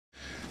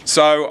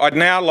So I'd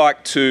now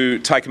like to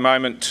take a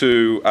moment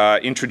to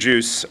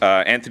introduce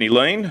Anthony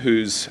Lean,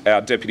 who's our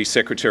Deputy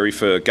Secretary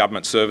for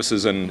Government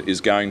Services and is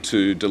going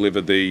to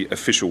deliver the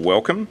official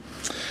welcome.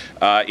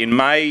 In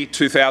May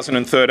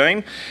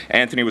 2013,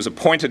 Anthony was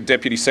appointed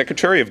Deputy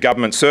Secretary of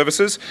Government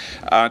Services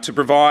to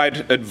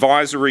provide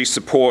advisory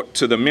support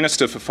to the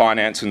Minister for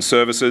Finance and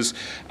Services,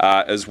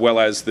 as well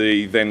as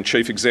the then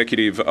Chief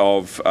Executive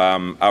of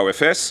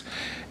OFS,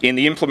 in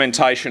the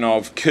implementation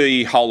of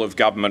key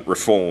whole-of-government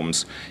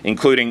reforms,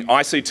 including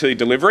ICT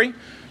delivery,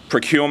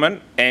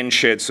 procurement and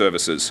shared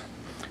services.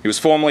 He was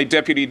formerly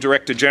Deputy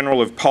Director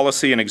General of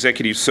Policy and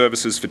Executive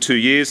Services for 2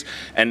 years,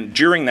 and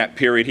during that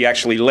period he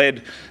actually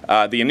led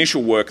the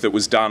initial work that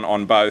was done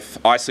on both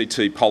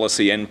ICT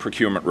policy and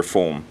procurement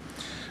reform.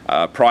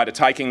 Prior to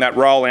taking that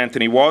role,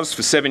 Anthony was,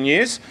 for 7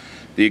 years,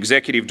 the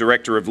Executive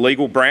Director of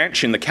Legal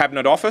Branch in the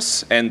Cabinet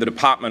Office and the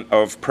Department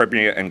of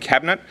Premier and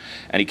Cabinet,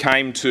 and he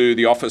came to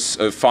the Office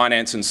of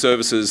Finance and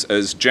Services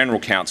as General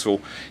Counsel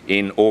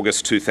in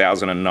August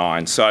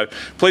 2009. So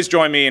please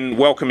join me in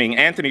welcoming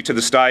Anthony to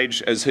the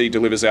stage as he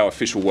delivers our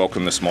official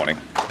welcome this morning.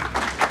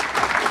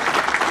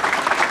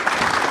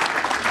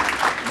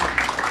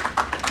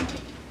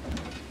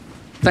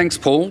 Thanks,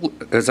 Paul,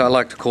 as I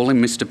like to call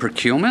him, Mr.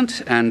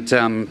 Procurement,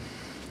 and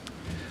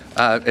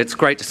it's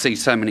great to see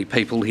so many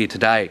people here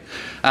today.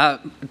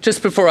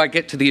 Just before I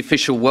get to the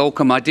official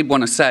welcome, I did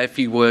want to say a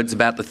few words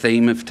about the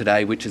theme of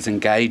today, which is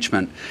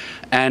engagement,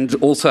 and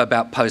also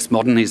about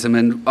postmodernism.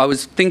 And I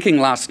was thinking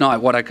last night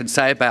what I could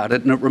say about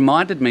it, and it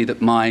reminded me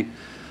that my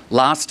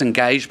last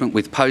engagement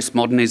with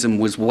postmodernism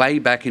was way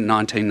back in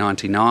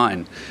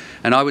 1999.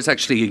 And I was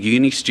actually a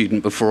uni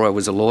student before I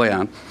was a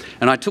lawyer,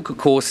 and I took a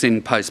course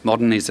in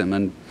postmodernism.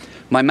 And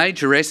my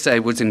major essay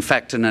was, in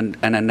fact, an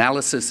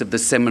analysis of the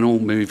seminal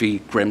movie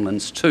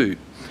Gremlins 2,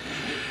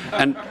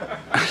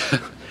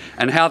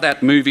 and how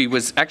that movie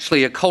was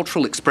actually a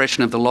cultural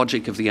expression of the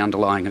logic of the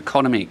underlying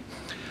economy.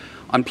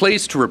 I'm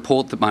pleased to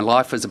report that my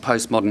life as a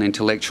postmodern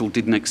intellectual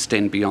didn't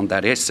extend beyond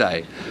that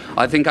essay.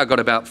 I think I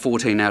got about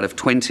 14 out of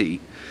 20,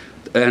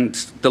 and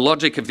the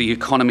logic of the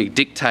economy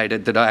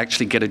dictated that I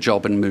actually get a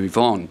job and move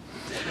on.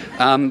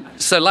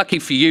 So lucky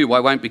for you,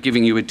 I won't be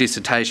giving you a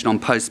dissertation on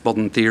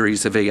postmodern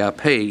theories of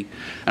ERP,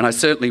 and I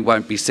certainly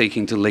won't be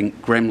seeking to link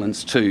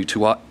Gremlins 2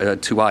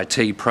 to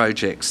IT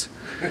projects.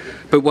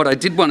 But what I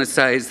did want to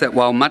say is that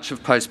while much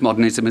of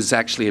postmodernism is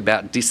actually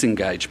about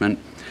disengagement,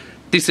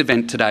 this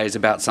event today is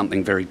about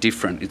something very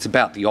different. It's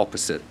about the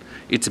opposite.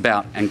 It's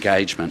about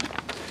engagement.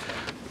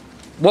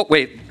 What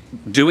we're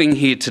doing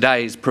here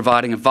today is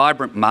providing a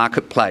vibrant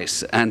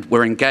marketplace, and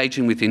we're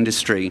engaging with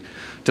industry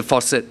to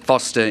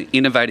foster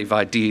innovative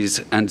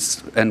ideas,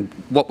 and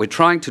what we're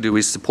trying to do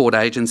is support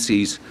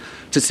agencies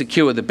to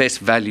secure the best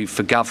value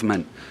for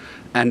government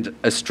and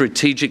a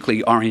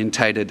strategically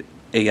orientated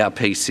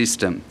ERP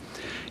system.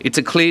 It's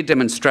a clear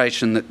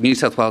demonstration that New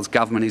South Wales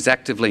Government is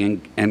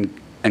actively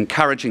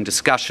encouraging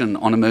discussion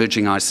on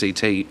emerging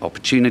ICT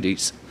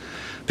opportunities,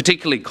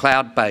 particularly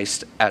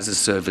cloud-based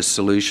as-a-service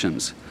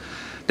solutions.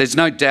 There's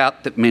no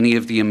doubt that many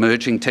of the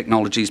emerging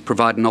technologies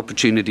provide an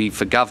opportunity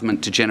for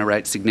government to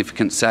generate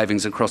significant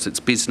savings across its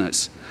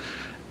business,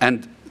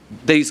 and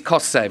these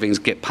cost savings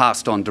get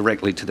passed on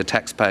directly to the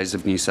taxpayers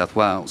of New South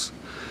Wales.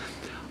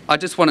 I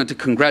just wanted to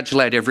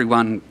congratulate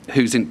everyone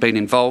who's been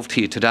involved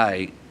here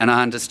today, and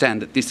I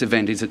understand that this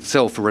event is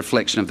itself a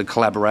reflection of the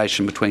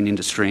collaboration between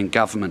industry and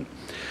government.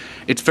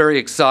 It's very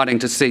exciting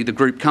to see the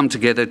group come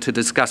together to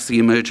discuss the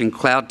emerging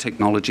cloud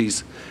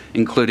technologies,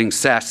 including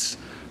SaaS,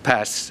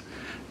 PaaS,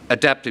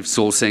 adaptive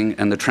sourcing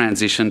and the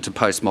transition to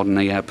postmodern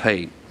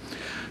ERP.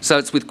 So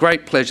it's with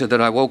great pleasure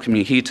that I welcome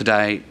you here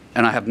today,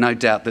 and I have no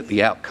doubt that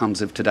the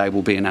outcomes of today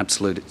will be an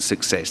absolute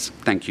success.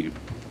 Thank you.